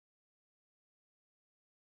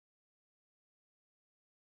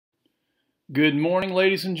Good morning,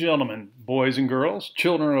 ladies and gentlemen, boys and girls,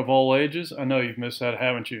 children of all ages. I know you've missed that,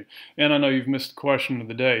 haven't you? And I know you've missed the question of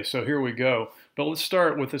the day, so here we go. But let's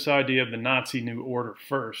start with this idea of the Nazi New Order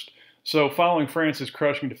first. So following France's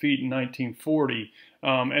crushing defeat in 1940,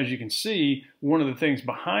 as you can see, one of the things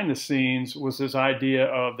behind the scenes was this idea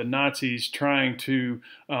of the Nazis trying to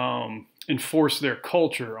enforce their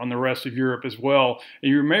culture on the rest of Europe as well.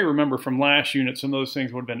 And you may remember from last unit, some of those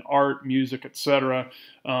things would have been art, music, etc.,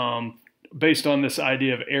 based on this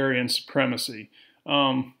idea of Aryan supremacy.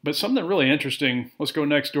 But something really interesting, let's go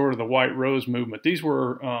next door to the White Rose movement. These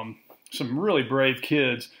were some really brave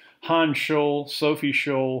kids. Hans Scholl, Sophie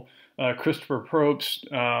Scholl, Christopher Probst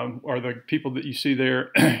are the people that you see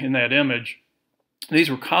there in that image. These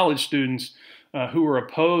were college students who were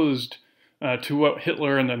opposed to what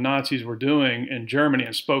Hitler and the Nazis were doing in Germany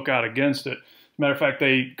and spoke out against it. Matter of fact,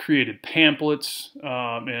 they created pamphlets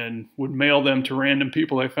and would mail them to random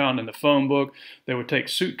people they found in the phone book. They would take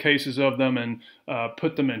suitcases of them and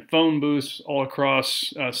put them in phone booths all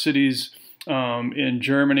across cities in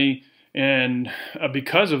Germany. And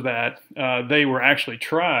because of that, they were actually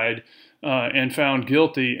tried and found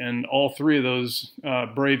guilty, and all three of those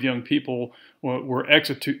brave young people were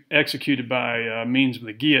executed by means of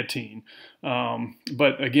the guillotine.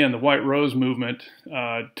 But again, the White Rose movement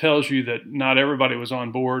tells you that not everybody was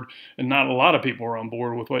on board, and not a lot of people were on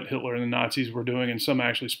board with what Hitler and the Nazis were doing, and some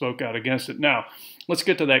actually spoke out against it. Now, let's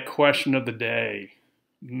get to that question of the day.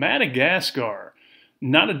 Madagascar,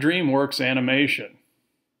 not a DreamWorks animation.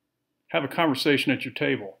 Have a conversation at your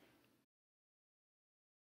table.